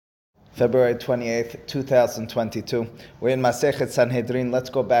February 28th, 2022. We're in Masechet Sanhedrin. Let's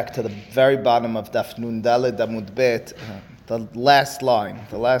go back to the very bottom of Daf Nun Daled Amud Bet, the last line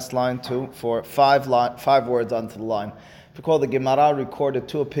for five words onto the line. If you recall, the Gemara recorded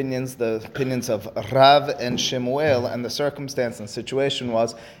two opinions, the opinions of Rav and Shemuel, and the circumstance and situation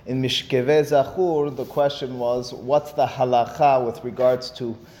was, in Mishkeveh Zachur, the question was, what's the halacha with regards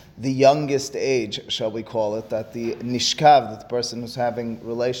to the youngest age, shall we call it, that the nishkav, that the person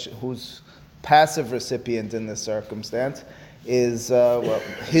who's passive recipient in this circumstance, is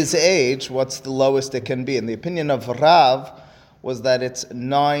his age, what's the lowest it can be. And the opinion of Rav was that it's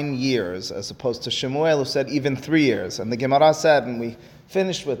 9 years, as opposed to Shemuel, who said even 3 years. And the Gemara said, and we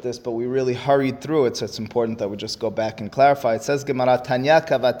finished with this, but we really hurried through it, so it's important that we just go back and clarify. It says, Gemara, Tanya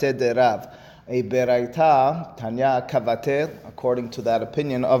kavate de Rav. A beraita, Tanya kavate, according to that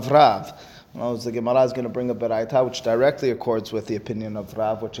opinion of Rav. The Gemara is going to bring a beraita which directly accords with the opinion of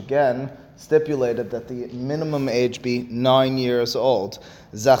Rav, which again stipulated that the minimum age be 9 years old.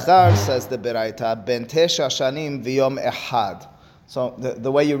 Zachar, says the beraita, ben tesha shanim v'yom ehad. So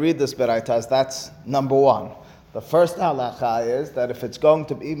the way you read this beraita is that's number one. The first halacha is that if it's going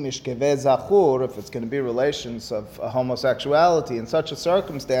to be mishkeveh zachur, if it's going to be relations of homosexuality in such a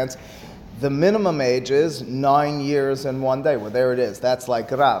circumstance, the minimum age is 9 years and 1 day. Well, there it is. That's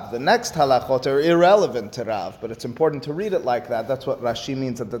like Rav. The next halachot are irrelevant to Rav, but it's important to read it like that. That's what Rashi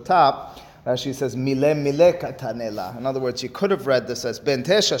means at the top. Rashi says, mile katanela. In other words, you could have read this as ben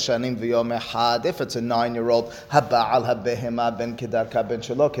tesha shanim v'yom ehad, if it's a 9-year-old, haba'al habehema ben kedarka ben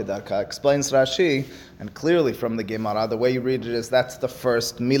shelo kedarka. Explains Rashi, and clearly from the Gemara, the way you read it is that's the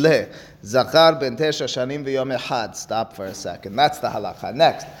first mile. Zachar ben tesha shanim v'yom ehad. Stop for a second. That's the halacha.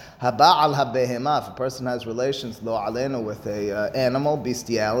 Next, haba'al habehema. If a person has relations lo alenu with a animal,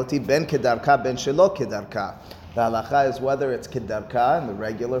 bestiality, ben kedarka ben shelo kedarka. The halacha is whether it's kedarka in the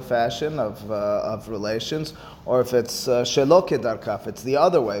regular fashion of relations, or if it's shelo kedarka, if it's the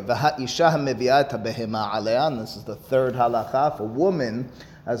other way. V'ha'isha mevi'at behema alea, and this is the third halacha. If a woman,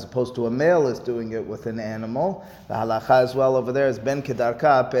 as opposed to a male, is doing it with an animal, the halacha as well over there is ben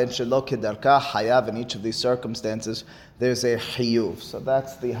kedarka, ben shelo kedarka, hayav. In each of these circumstances, there's a chiyuv. So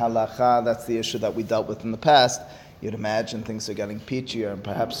that's the halacha, that's the issue that we dealt with in the past. You'd imagine things are getting peachier and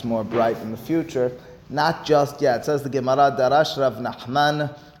perhaps more bright in the future. Not just yet. It says the Gemara, Darash Rav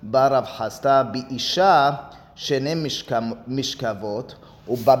Nachman bar Rav Hasta bi'isha shene mishkavot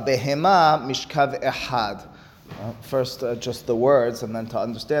u'babehema mishkav ehad. First, just the words, and then to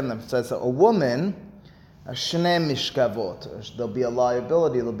understand them. It says that a woman, shene mishkavot, there'll be a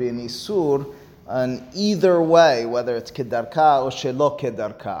liability, there'll be an isur, and either way, whether it's kedarka or shelo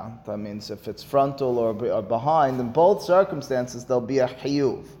kedarka. That means if it's frontal or behind, in both circumstances, there'll be a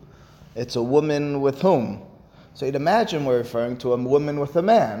chiyuv. It's a woman with whom? So you'd imagine we're referring to a woman with a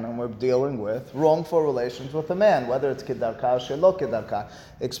man, and we're dealing with wrongful relations with a man, whether it's kedarka or shelo kedarka.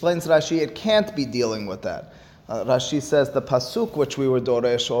 Explains Rashi, it can't be dealing with that. Rashi says the pasuk, which we were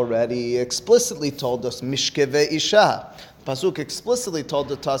doresh already, explicitly told us mishkeveh isha. Pasuk explicitly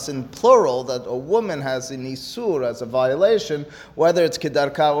told us in plural that a woman has an isur, as a violation, whether it's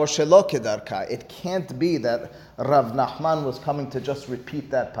kedarka or shelo kedarka. It can't be that Rav Nachman was coming to just repeat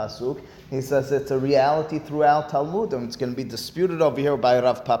that pasuk. He says it's a reality throughout Talmud, and it's going to be disputed over here by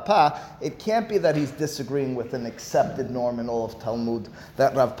Rav Papa. It can't be that he's disagreeing with an accepted norm in all of Talmud,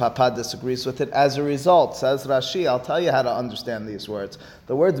 that Rav Papa disagrees with it. As a result, says Rashi, I'll tell you how to understand these words.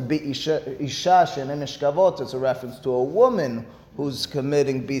 The words isha shene mishkavot is a reference to a woman who's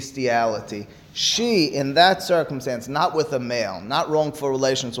committing bestiality. She, in that circumstance, not with a male, not wrongful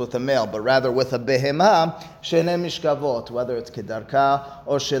relations with a male, but rather with a behema, shene mishkavot, whether it's kedarka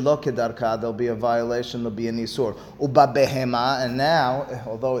or shelo kedarka, there'll be a violation, there'll be an isur. Uba behema, and now,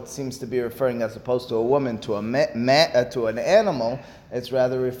 although it seems to be referring as opposed to a woman to to an animal, it's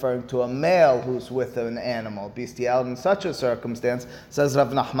rather referring to a male who's with an animal. Bestiality in such a circumstance, says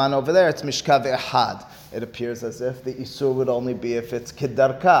Rav Nachman over there, it's mishkav ehad. It appears as if the isur would only be if it's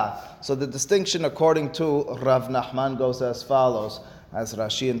kedarka. So the distinction according to Rav Nachman goes as follows, as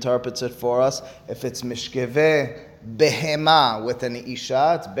Rashi interprets it for us. If it's mishkeveh behema with an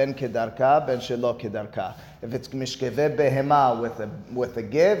isha, it's ben kedarka, ben shelo kedarka. If it's mishkeveh behema with a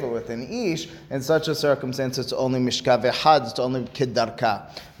give or with an ish, in such a circumstance, it's only mishkav ehad, it's only kedarka.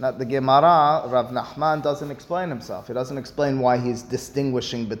 Now the Gemara, Rav Nachman doesn't explain himself. He doesn't explain why he's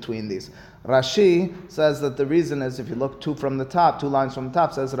distinguishing between these. Rashi says that the reason is, if you look two lines from the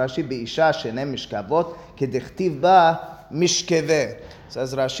top, says Rashi, Bi'isha shenem mishkavot, kedichtiv ba mishkeve.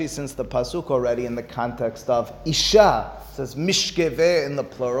 Says Rashi, since the pasuk already in the context of isha says mishkeve in the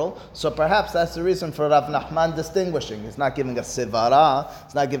plural, so perhaps that's the reason for Rav Nachman distinguishing. He's not giving a sivara,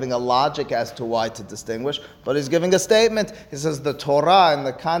 he's not giving a logic as to why to distinguish, but he's giving a statement. He says the Torah in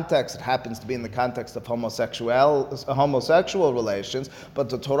the context, it happens to be in the context of homosexual relations, but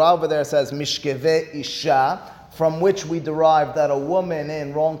the Torah over there says mishkeve isha, from which we derive that a woman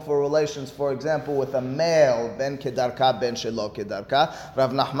in wrongful relations, for example, with a male, ben kedarka, ben shelo kedarka,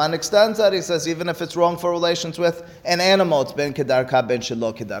 Rav Nachman extends that. He says even if it's wrongful relations with an animal, it's ben kedarka, ben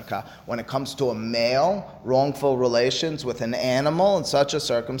shelo kedarka. When it comes to a male, wrongful relations with an animal, in such a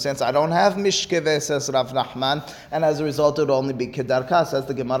circumstance, I don't have mishkeve, says Rav Nachman, and as a result it would only be kedarka, says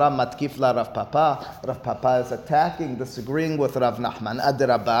the Gemara, matkif la Rav Papa. Rav Papa is attacking, disagreeing with Rav Nachman,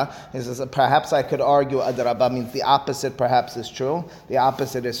 adrabah. He says perhaps I could argue adrabah means the opposite perhaps is true. The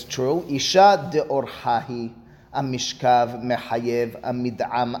opposite is true. Isha de orhahi amishkav mehayev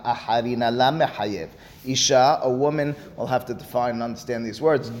amid'am aharina la mehayev. Isha, a woman, we'll have to define and understand these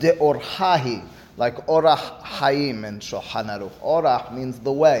words. De orhahi, like orach hayim in Shulchan Aruch. Orach means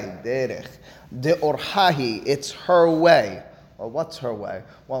the way, derech. De orhahi, it's her way. Well, what's her way?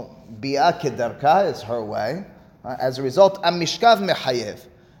 Well, bi'a kedarka is her way. As a result, amishkav mehayev.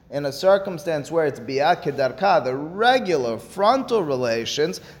 In a circumstance where it's bi'ah kedarka, the regular frontal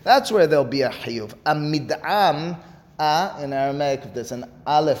relations, that's where there'll be a chiyuv. A mid'am, in Aramaic, if there's an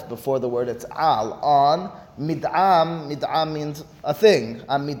aleph before the word, it's al, on. Mid'am means a thing.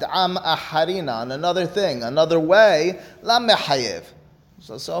 A mid'am aharina, on another thing, another way, la mehayev.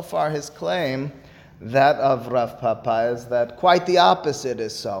 So far his claim, that of Rav Papa, is that quite the opposite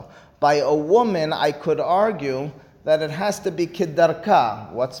is so. By a woman, I could argue that it has to be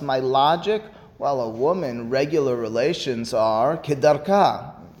kedarka. What's my logic? Well, a woman, regular relations are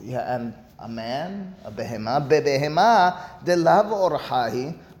kedarka. Yeah, and a man, a behema, bebehema, de lav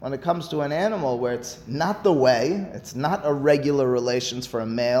orhahi. When it comes to an animal where it's not the way, it's not a regular relations for a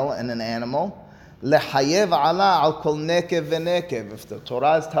male and an animal, lehayev ala al kol nekev v'nekev. If the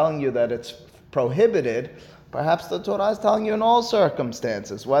Torah is telling you that it's prohibited, perhaps the Torah is telling you in all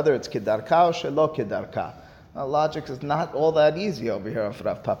circumstances, whether it's kedarka or shelo kedarka. Logic is not all that easy over here of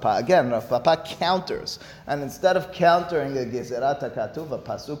Rav Papa. Again, Rav Papa counters. And instead of countering a Gezerat HaKatuv, a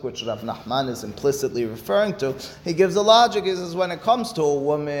pasuk which Rav Nachman is implicitly referring to, he gives a logic. He says, when it comes to a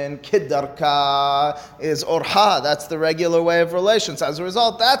woman, Kidarka is Orha. That's the regular way of relations. As a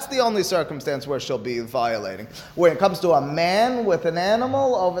result, that's the only circumstance where she'll be violating. When it comes to a man with an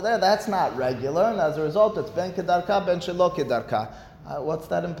animal, over there, that's not regular. And as a result, it's Ben Kidarka, Ben Shelo Kidarka. What's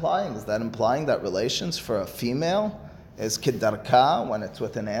that implying? Is that implying that relations for a female is kedarka when it's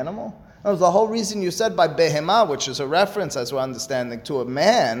with an animal? That was the whole reason you said by behema, which is a reference, as we're understanding, to a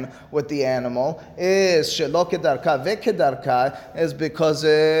man with the animal, is shelo kedarka vekedarka, is because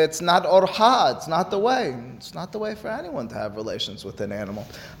it's not orha, it's not the way. It's not the way for anyone to have relations with an animal.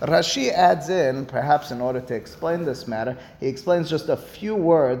 Rashi adds in, perhaps in order to explain this matter, he explains just a few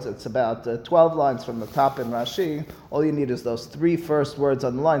words. It's about 12 lines from the top in Rashi. All you need is those three first words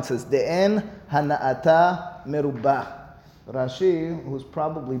on the line. It says, De'en hana'ata merubah. Rashi, who's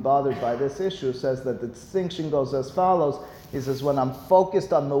probably bothered by this issue, says that the distinction goes as follows. He says, when I'm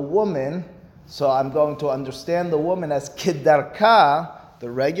focused on the woman, so I'm going to understand the woman as kidarka, the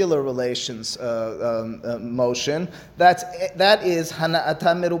regular relations motion, that is hana'ata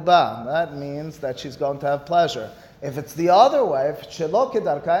merubah. That means that she's going to have pleasure. If it's the other way, if shelo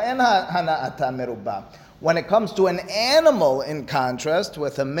kidarka, en hana'ata merubah. When it comes to an animal, in contrast,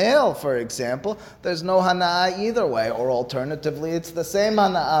 with a male, for example, there's no hana'ah either way, or alternatively, it's the same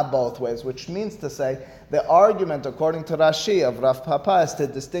hana'ah both ways, which means to say, the argument, according to Rashi, of Rav Papa is to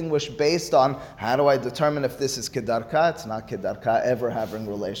distinguish based on, how do I determine if this is kedarka? It's not kedarka, ever having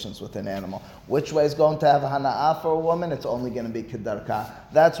relations with an animal. Which way is going to have hana'ah for a woman? It's only going to be kedarka.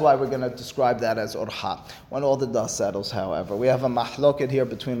 That's why we're going to describe that as orha. When all the dust settles, however, we have a mahloket here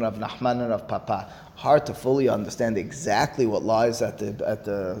between Rav Nachman and Rav Papa. Hard to fully understand exactly what lies at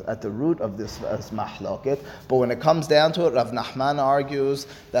the root of this mahloket, but when it comes down to it, Rav Nachman argues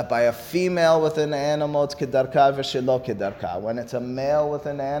that by a female with an animal, it's kedarka v'shelo kedarka. When it's a male with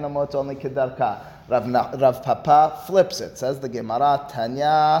an animal, it's only kedarka. Rav Papa flips it, says the Gemara,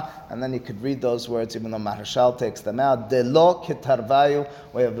 Tanya, and then you could read those words even though Maharshal takes them out. De lo ketarvayu,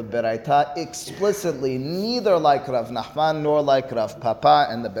 we have the Beraita explicitly neither like Rav Nachman nor like Rav Papa,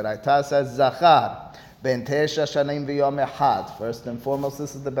 and the Beraita says Zachar. Ben Tesha Shanim V'Yom Echad. First and foremost,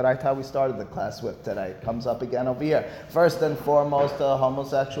 this is the Beraita we started the class with today. It comes up again over here. First and foremost,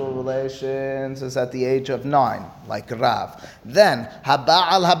 homosexual relations is at the age of 9, like Rav. Then,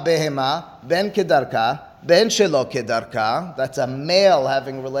 Haba'al Habehema, Ben Kedarka, ben shelo kedarka. That's a male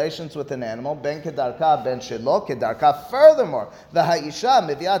having relations with an animal. Ben kedarka, ben shelo kedarka. Furthermore, the ha'isha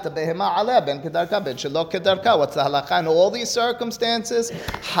miviata behema aleh ben kedarka, ben shelo kedarka. What's the halakha in all these circumstances?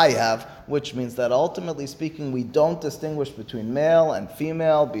 Hayav, which means that ultimately speaking, we don't distinguish between male and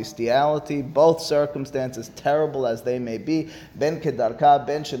female bestiality. Both circumstances, terrible as they may be, ben kedarka,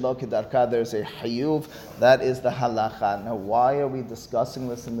 ben shelo kedarka, there's a hayuv. That is the halacha. Now, why are we discussing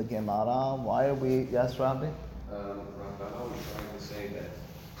this in the Gemara? Why are we? Yes, Rabbi? Rambam was trying to say that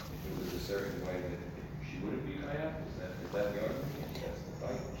if it was a certain way that she wouldn't be chayav. Is that the argument?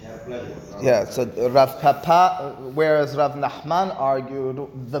 Yeah, so Rav Papa, whereas Rav Nachman argued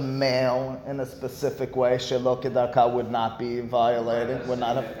the male in a specific way, Shelo Kedarka would not be violated. Would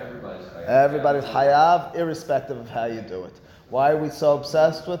not have, everybody's hayav, irrespective of how you do it. Why are we so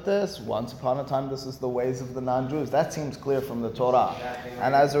obsessed with this? Once upon a time, this is the ways of the non-Jews. That seems clear from the Torah.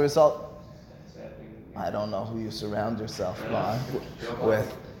 And as a result, I don't know who you surround yourself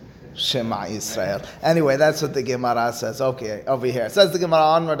with. Shema Israel. Anyway, that's what the Gemara says. Okay, over here. It says the Gemara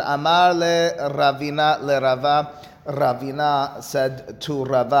onward. Amar le Ravina le Rava. Ravina said to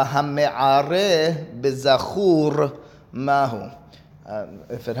Rava, Hame'areh bezachur mahu.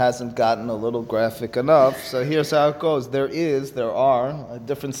 If it hasn't gotten a little graphic enough, so here's how it goes. There are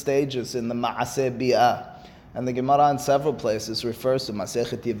different stages in the Ma'aseh Bi'ah. And the Gemara in several places refers to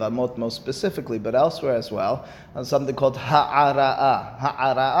Masechet Yevamot most specifically, but elsewhere as well, something called Ha'ara'ah.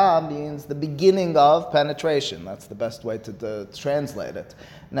 Ha'ara'ah means the beginning of penetration. That's the best way to translate it.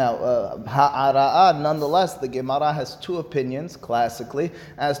 Now, Ha'ara'ah, nonetheless, the Gemara has two opinions, classically,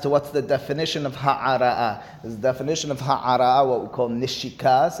 as to what's the definition of Ha'ara'ah. Is the definition of Ha'ara'ah what we call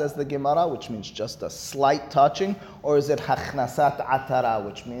Nishika, says the Gemara, which means just a slight touching, or is it Hachnasat Atara,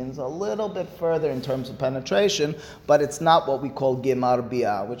 which means a little bit further in terms of penetration, but it's not what we call Gemar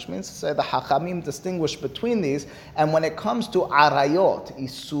Bi'ah, which means to say the Hachamim distinguish between these, and when it comes to Arayot,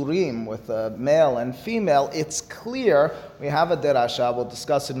 Isurim, with male and female, it's clear. We have a derasha, we'll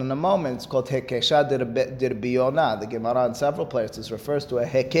discuss it in a moment. It's called Hekesha Dirbiyona. The Gemara in several places refers to a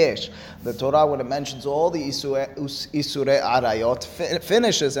Hekesh. The Torah, when it mentions all the Isure Arayot,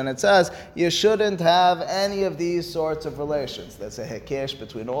 finishes and it says, you shouldn't have any of these sorts of relations. There's a Hekesh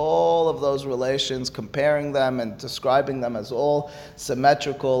between all of those relations, comparing them and describing them as all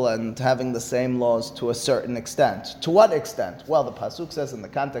symmetrical and having the same laws to a certain extent. To what extent? Well, the Pasuk says in the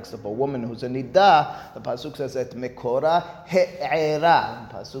context of a woman who's a Nidah, the Pasuk says et Mekora He'era.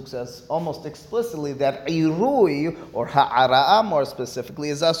 Pasuk says almost explicitly that Irui, or Ha'ara'a more specifically,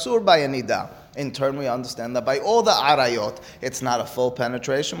 is Asur by a Nida. In turn, we understand that by all the arayot, it's not a full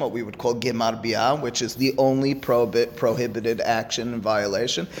penetration, what we would call Gemar Bi'ah, which is the only prohibited action and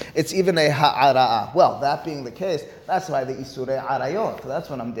violation. It's even a ha'ara'ah. Well, that being the case, that's why the Isurei Arayot. That's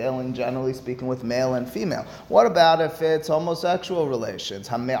when I'm dealing, generally speaking, with male and female. What about if it's homosexual relations?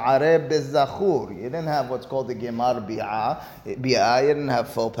 Hame'areh bezachur. You didn't have what's called the Gemar Bi'ah. You didn't have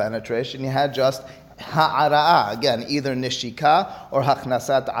full penetration. You had just Ha'ara'ah, again, either nishika or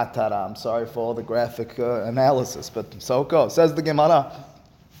hachnasat atara. I'm sorry for all the graphic analysis, but so it goes. Says the Gemara.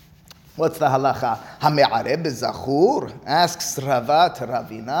 What's the halacha? Hame'areh bezachur? Asks Rava to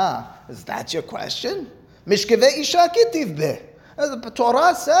Ravina. Is that your question? Mishkeve isha kitiv beh. As the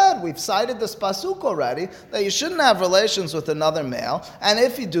Torah said, we've cited this pasuk already, that you shouldn't have relations with another male, and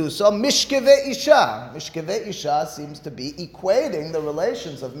if you do so, mishkeve isha. Mishkeve isha seems to be equating the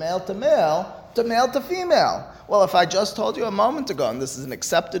relations of male to female. Well, if I just told you a moment ago, and this is an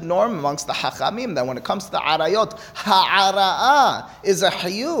accepted norm amongst the Hachamim, that when it comes to the Arayot, Ha'ara'ah is a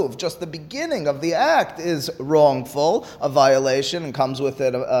Hayuv, just the beginning of the act is wrongful, a violation, and comes with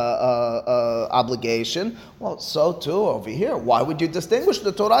it obligation. Well, so too over here. Why would you distinguish?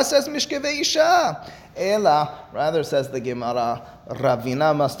 The Torah says Mishkeve Isha. Ela, rather says the Gemara,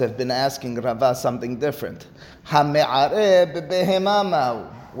 Ravina must have been asking Rava something different. Hame'areh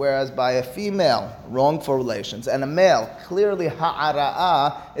bebehemamau. Whereas by a female, wrongful relations, and a male, clearly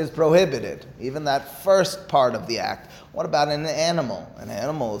ha'ara'ah is prohibited, even that first part of the act. What about an animal? An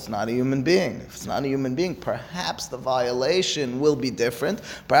animal is not a human being. If it's not a human being, perhaps the violation will be different.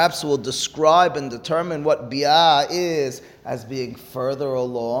 Perhaps we'll describe and determine what bi'ah is as being further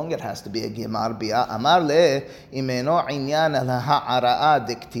along. It has to be a gemar bi'ah. Amar le imeno inyan al ha'ara'ah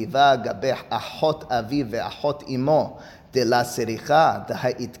diktiva gabeh ahot avi ve'ahot imo. De la sericha, de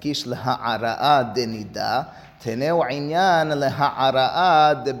ha'itkish leha'ara'a de nida, teneu inyan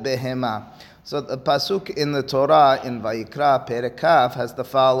leha'ara'a de behema. So the pasuk in the Torah in Vayikra Perekav has the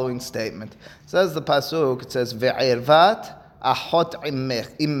following statement. It says the pasuk, it says ve'irvat ahot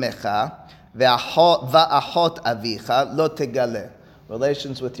immecha ve'ahot avicha lo tegale.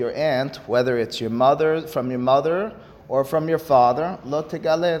 relations with your aunt, whether it's your mother, from your mother, or from your father, lo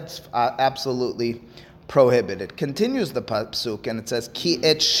tegale, it's absolutely prohibited. Continues the pasuk, and it says, ki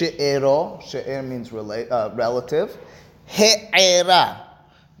et she'ero, she'er means relative, he'era,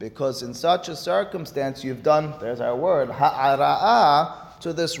 because in such a circumstance you've done, there's our word, ha'ara'a,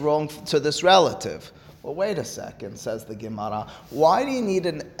 to this relative. Well, wait a second, says the Gemara. Why do you need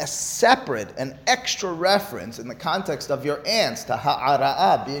an extra reference in the context of your aunts to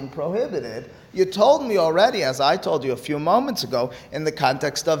ha'ara'a being prohibited? You told me already, as I told you a few moments ago, in the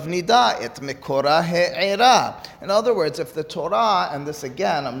context of nida, et mikora he'era. In other words, if the Torah, and this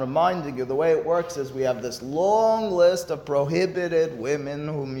again, I'm reminding you, the way it works is we have this long list of prohibited women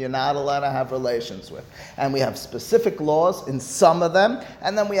whom you're not allowed to have relations with. And we have specific laws in some of them,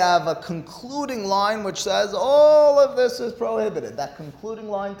 and then we have a concluding line which says all of this is prohibited. That concluding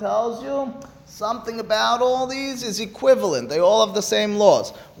line tells you something about all these is equivalent. They all have the same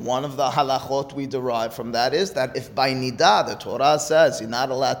laws. One of the halachot we derive from that is that if by nidah the Torah says you're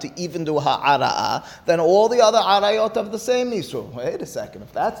not allowed to even do ha'ara'ah, then all the other arayot have the same isur. Wait a second,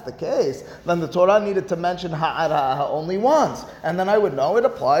 if that's the case, then the Torah needed to mention ha'ara'ah only once. And then I would know it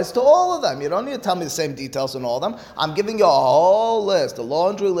applies to all of them. You don't need to tell me the same details in all of them. I'm giving you a whole list, a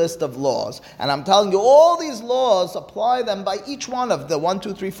laundry list of laws. And I'm telling you all these laws, apply them by each one of the 1,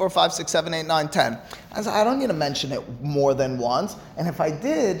 2, 3, 4, 5, 6, 7, 8, 9, 10. I don't need to mention it more than once. And if I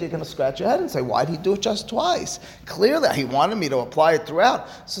did, you're going to scratch your head and say, why did he do it just twice? Clearly, he wanted me to apply it throughout.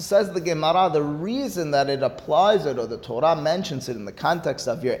 So says the Gemara, the reason that it applies it, or the Torah mentions it in the context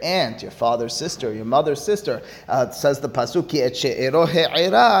of your aunt, your father's sister, your mother's sister, says the pasuk, ki et she'ero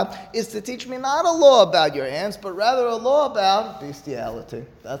he'era, is to teach me not a law about your aunts, but rather a law about bestiality.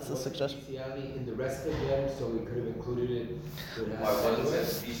 That's the suggestion. Bestiality in the rest of them, so we could have included it. Why wasn't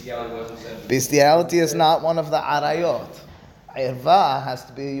it? Bestiality wasn't said. Bestiality is not one of the arayot. Irva has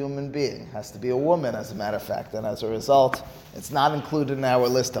to be a human being, has to be a woman, as a matter of fact, and as a result, it's not included in our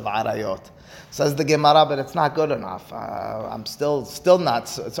list of arayot. Says the Gemara, but it's not good enough. I'm still not.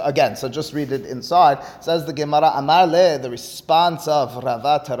 So just read it inside. Says the Gemara, Amar le, the response of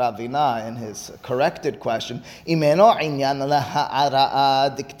Ravat Ravina in his corrected question, Imeno inyan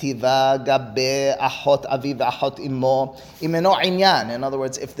laha'ara'a diktiva gabe ahot aviv ahot imo. Imeno inyan. In other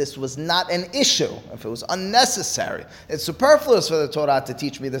words, if this was not an issue, if it was unnecessary, it's superfluous for the Torah to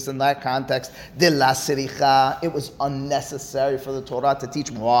teach me this in that context. De la siricha. It was unnecessary for the Torah to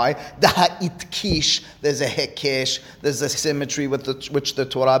teach me. Why? Kish, there's a hekesh, there's a symmetry with which the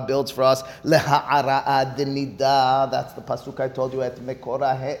Torah builds for us. Leha'ara'a denida, that's the pasuk I told you, et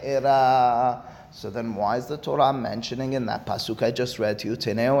mekora he'era. So then why is the Torah mentioning in that pasuk I just read to you,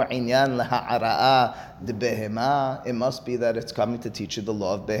 Teneu inyan leha'ara'a de behema? It must be that it's coming to teach you the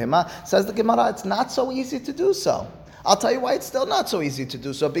law of behema. Says the Gemara, it's not so easy to do so. I'll tell you why it's still not so easy to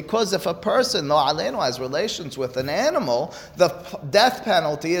do so. Because if a person, lo aleinu, has relations with an animal, the death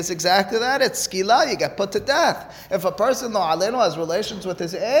penalty is exactly that. It's skila, you get put to death. If a person, lo aleinu, has relations with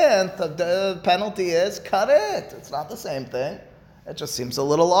his aunt, the penalty is karet. It's not the same thing. It just seems a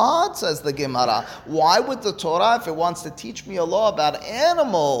little odd, says the Gemara. Why would the Torah, if it wants to teach me a law about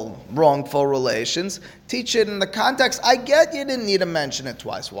animal wrongful relations, teach it in the context? I get you didn't need to mention it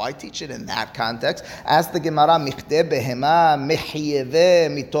twice. Why teach it in that context? Ask the Gemara, Michte behema mechiyeve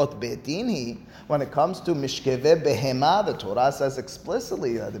mitot betinhi. When it comes to mishkeve behema, the Torah says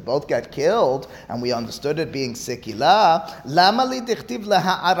explicitly that they both get killed, and we understood it being sikila. Lama li dichtiv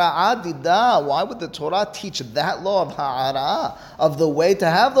leha'ara'a dida. Why would the Torah teach that law of ha'ara'a, of the way to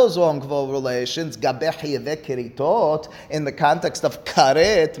have those wrongful relations, gabeh chiyeve kiritot, in the context of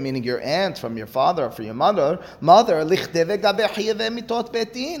karet, meaning your aunt from your father or from your mother, lichdeve gabeh chiyeve mitot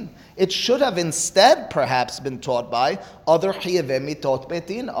betin. It should have instead perhaps been taught by other chiyeve mitot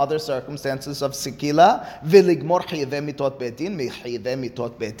betin, other circumstances of sikila, v'ligmor chiyeve mitot betin, chiyeve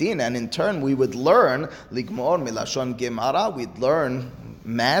mitot betin, and in turn we would learn ligmor milashon gemara. We'd learn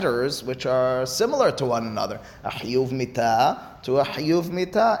matters which are similar to one another. A chiyuv mita to a chiyuv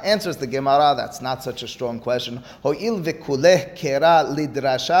mita? Answers the Gemara, that's not such a strong question. Ho'il v'kuleh kera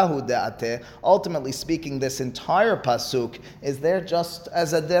lidrashahu de'ateh. Ultimately speaking, this entire pasuk is there just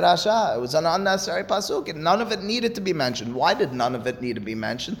as a derasha. It was an unnecessary pasuk, and none of it needed to be mentioned. Why did none of it need to be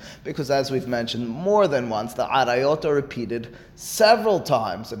mentioned? Because as we've mentioned more than once, the arayot are repeated several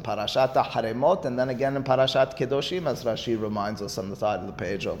times in Parashat Haremot, and then again in Parashat Kedoshim, as Rashi reminds us on the side of the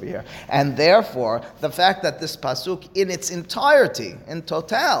page over here. And therefore, the fact that this pasuk in its entirety entirety, in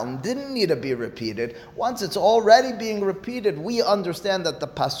total, and didn't need to be repeated. Once it's already being repeated, we understand that the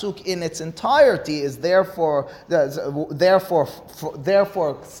pasuk in its entirety is therefore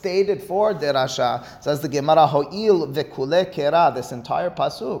stated for derasha. Says the Gemara, ho'il vekule kera, this entire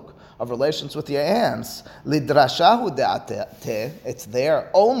pasuk of relations with your aunts, lidrashahu de'ateh, it's there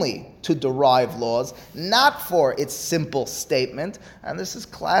only to derive laws, not for its simple statement. And this is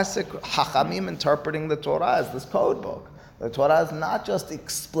classic Hachamim interpreting the Torah as this code book. The Torah is not just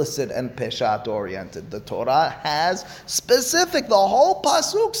explicit and peshat oriented. The Torah has specific. The whole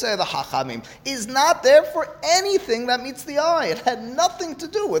pasuk, say the Hachamim, is not there for anything that meets the eye. It had nothing to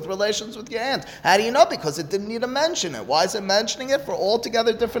do with relations with your aunt. How do you know? Because it didn't need to mention it. Why is it mentioning it? For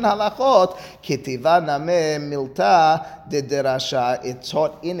altogether different halachot. Kitiva name milta de derasha. It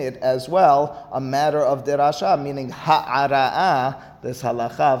taught in it as well a matter of derasha, meaning ha'ara'ah. This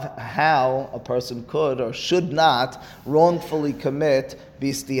halakha of how a person could or should not wrongfully commit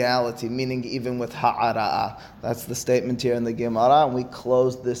bestiality, meaning even with ha'ara'ah. That's the statement here in the Gemara, and we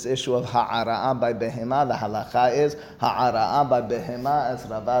closed this issue of ha'ara'ah by behema. The halakha is ha'ara'ah by behema, as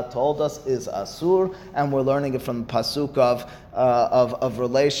Rava told us, is asur, and we're learning it from the pasuk of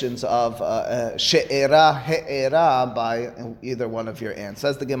relations of she'era, he'era by either one of your aunts.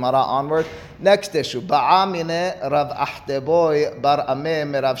 Says the Gemara onward. Next issue, ba'amine Rav Ahteboy bar ameh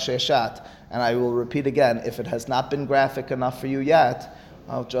merav sheshat. And I will repeat again, if it has not been graphic enough for you yet,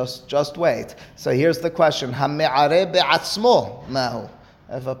 I'll just wait. So here's the question: Hame'areh be'atzmo mahu.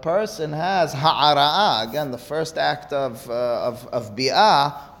 If a person has ha'ara'ah, again the first act of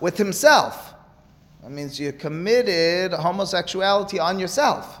bi'ah with himself, that means you committed homosexuality on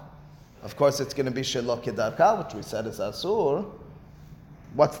yourself. Of course, it's going to be shelo kedarka, which we said is asur.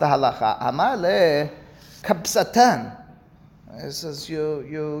 What's the halacha? Amar le kabsatan. It says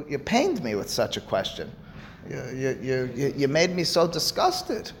you pained me with such a question. You made me so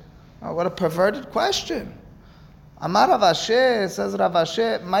disgusted. Oh, what a perverted question. Amar Rav Ashi, says Rav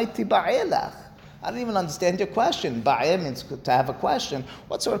Ashi, maiti ba'elach. I don't even understand your question. Ba'e means to have a question.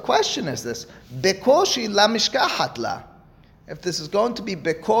 What sort of question is this? Bekoshi la mishkahat la. If this is going to be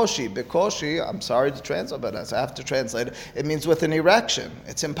bekoshi, I'm sorry to translate, but as I have to translate it, it means with an erection.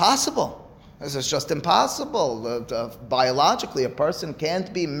 It's impossible. This is just impossible. Biologically, a person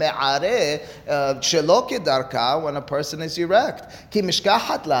can't be me'areh shelo kedarka when a person is erect. Ki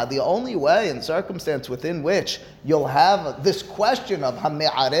mishkahat la, the only way and circumstance within which you'll have this question of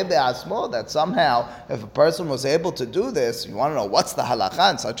ha'me'areh be'asmo, that somehow, if a person was able to do this, you want to know what's the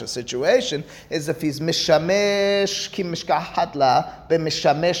halakha in such a situation, is if he's mishamesh ki mishkahat la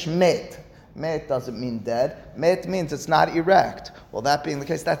be'mishamesh met. Met doesn't mean dead. Met means it's not erect. Well, that being the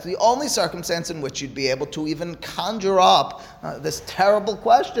case, that's the only circumstance in which you'd be able to even conjure up this terrible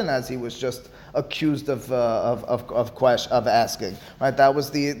question, as he was just accused of asking. Right? That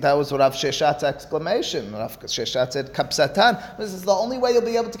was Rav Sheshat's exclamation. Rav Sheshat said, "Kapsatan." This is the only way you'll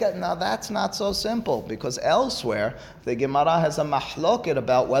be able to get. Now that's not so simple, because elsewhere the Gemara has a mahloket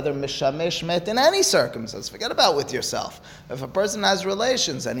about whether mishamesh met in any circumstance. Forget about with yourself. If a person has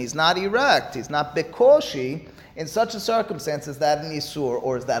relations and he's not erect, he's not bekoshi, in such a circumstance, is that an isur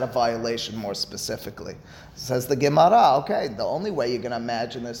or is that a violation more specifically? Says the Gemara, okay, the only way you're going to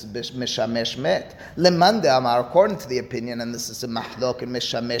imagine this is mishamesh met. Lemande amar, according to the opinion, and this is a mahlok and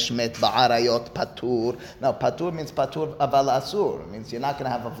mishamesh met ba'arayot patur. Now, patur means patur aval asur. It means you're not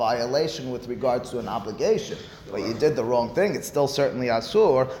going to have a violation with regards to an obligation. But you did the wrong thing, it's still certainly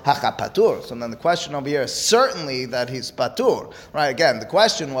asur, hacha patur. So then the question over here is certainly that he's patur. Right, again, the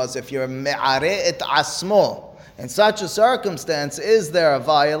question was if you're me'areh et asmo, in such a circumstance, is there a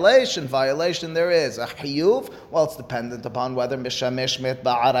violation? Violation there is. A hiyuv, well, it's dependent upon whether mishamesh met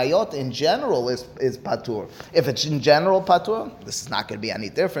ba'arayot in general is patur. If it's in general patur, this is not going to be any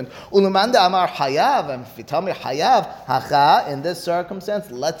different. Ulumanda amar hayav, and if you tell me hayav, hacha, in this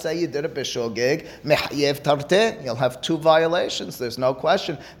circumstance, let's say you did a bishogig, mehayev tarte, you'll have two violations, there's no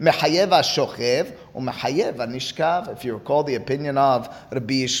question. Mehayev ha-shochev, u'mehayev ha-nishkav. If you recall the opinion of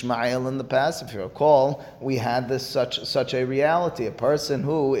Rabbi Ishmael in the past, if you recall, we had this such a reality. A person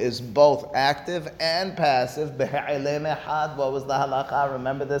who is both active and passive. What was the halakha?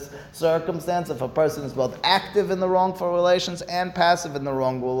 Remember this circumstance? If a person is both active in the wrongful relations and passive in the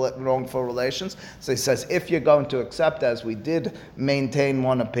wrongful relations. So he says, if you're going to accept, as we did maintain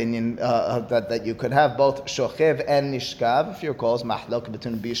one opinion, that you could have both shochev and nishkav, if you recall, it's mahlok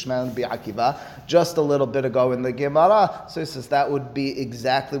between Bishma and Bi'akiva, just a little bit ago in the Gemara. So he says that would be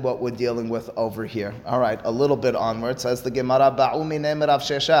exactly what we're dealing with over here. All right, a little bit onward, says the Gemara, Ba'u minei Rav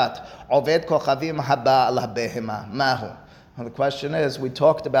Sheshat, Oved kochavim haba al behema, mahu. The question is, we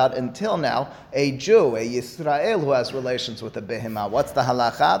talked about until now a Jew, a Yisrael who has relations with a behemah. What's the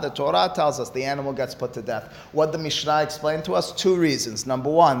halacha? The Torah tells us the animal gets put to death. What the Mishnah explained to us? Two reasons. Number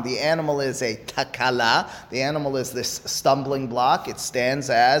one, the animal is a takala. The animal is this stumbling block. It stands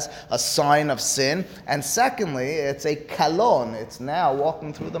as a sign of sin. And secondly, it's a kalon. It's now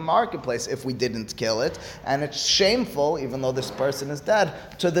walking through the marketplace if we didn't kill it. And it's shameful, even though this person is dead,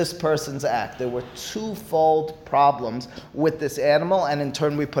 to this person's act. There were twofold problems with this animal, and in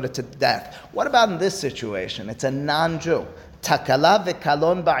turn we put it to death. What about in this situation? It's a non-Jew. Takala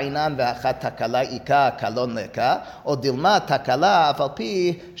ve'kalon ba'inan ve'achat takala ika kalon leka, or dilma takala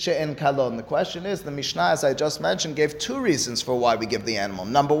afalpi she'en kalon. The question is, the Mishnah, as I just mentioned, gave two reasons for why we give the animal.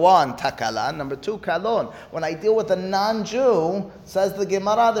 Number one, takala. Number two, kalon. When I deal with a non-Jew, says the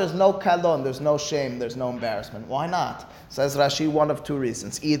Gemara, there's no kalon, there's no shame, there's no embarrassment. Why not? Says Rashi, one of two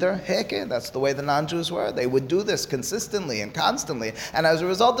reasons. Either, heke, that's the way the non-Jews were. They would do this consistently and constantly. And as a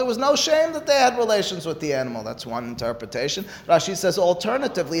result, there was no shame that they had relations with the animal. That's one interpretation. Rashi says,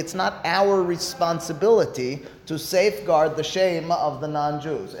 alternatively, it's not our responsibility to safeguard the shame of the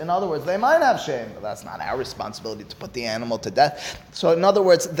non-Jews. In other words, they might have shame, but that's not our responsibility to put the animal to death. So in other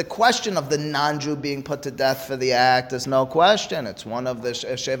words, the question of the non-Jew being put to death for the act is no question. It's one of the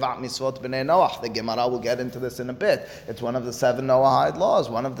Sheva Mitzvot B'nai Noach. The Gemara will get into this in a bit. It's one of the 7 Noahide laws,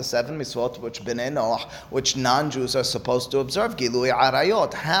 one of the 7 Mitzvot which B'nai Noach, which non-Jews are supposed to observe, Gilui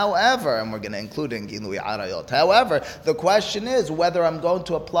Arayot. However, and we're going to include in Gilui Arayot, however, the question is whether I'm going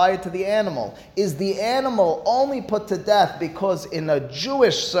to apply it to the animal. Is the animal only put to death because in a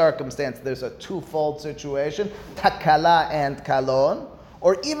Jewish circumstance there's a twofold situation, takala and kalon?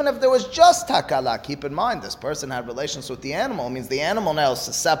 Or even if there was just takala, keep in mind this person had relations with the animal, means the animal now is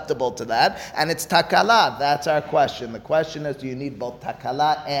susceptible to that, and it's takala. That's our question. The question is, do you need both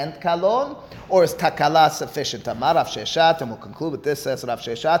takala and kalon, or is takala sufficient? Amar Rav Sheshat, and we'll conclude with this, says Rav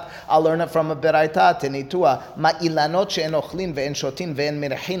Sheshat, I'll learn it from a beraita, tenitua, ma'ilanot she'en ochlin ve'en shotin ve'en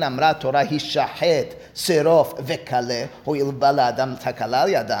mirchin amra Torah hishahet, sirof ve'kaleh, ho'il bala adam takala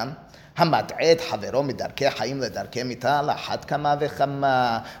yadam. The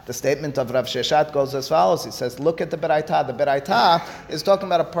statement of Rav Sheshat goes as follows. He says, look at the Beraita. The Beraita is talking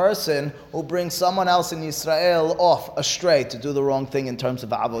about a person who brings someone else in Yisrael off astray to do the wrong thing in terms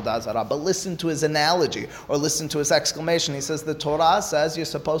of Avodah Zarah. But listen to his analogy, or listen to his exclamation. He says, the Torah says you're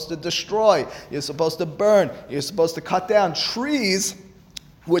supposed to destroy, you're supposed to burn, you're supposed to cut down trees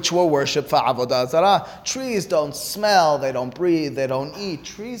which were worshipped for Avodah Zarah. Trees don't smell, they don't breathe, they don't eat.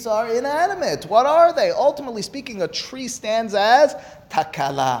 Trees are inanimate. What are they? Ultimately speaking, a tree stands as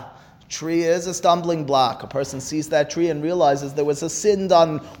takala. Tree is a stumbling block. A person sees that tree and realizes there was a sin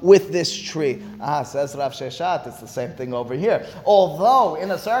done with this tree. Says Rav Sheshat, it's the same thing over here. Although,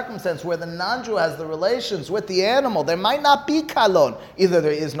 in a circumstance where the non-Jew has the relations with the animal, there might not be kalon. Either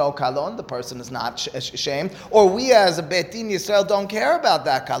there is no kalon, the person is not shamed, or we as a Beit Din Yisrael don't care about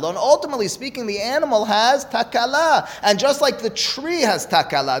that kalon. Ultimately speaking, the animal has takala. And just like the tree has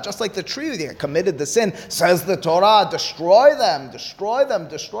takala, just like the tree committed the sin, says the Torah, destroy them, destroy them,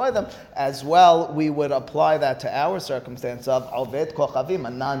 destroy them. As well, we would apply that to our circumstance of Oved Kochavim,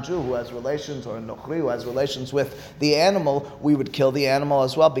 a non-Jew who has relations, or a Nochri who has relations with the animal. We would kill the animal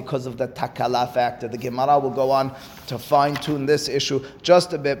as well because of the takala factor. The Gemara will go on to fine-tune this issue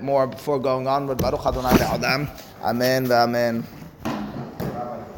just a bit more before going on with Baruch Adonai Le'olam. Amen, amen.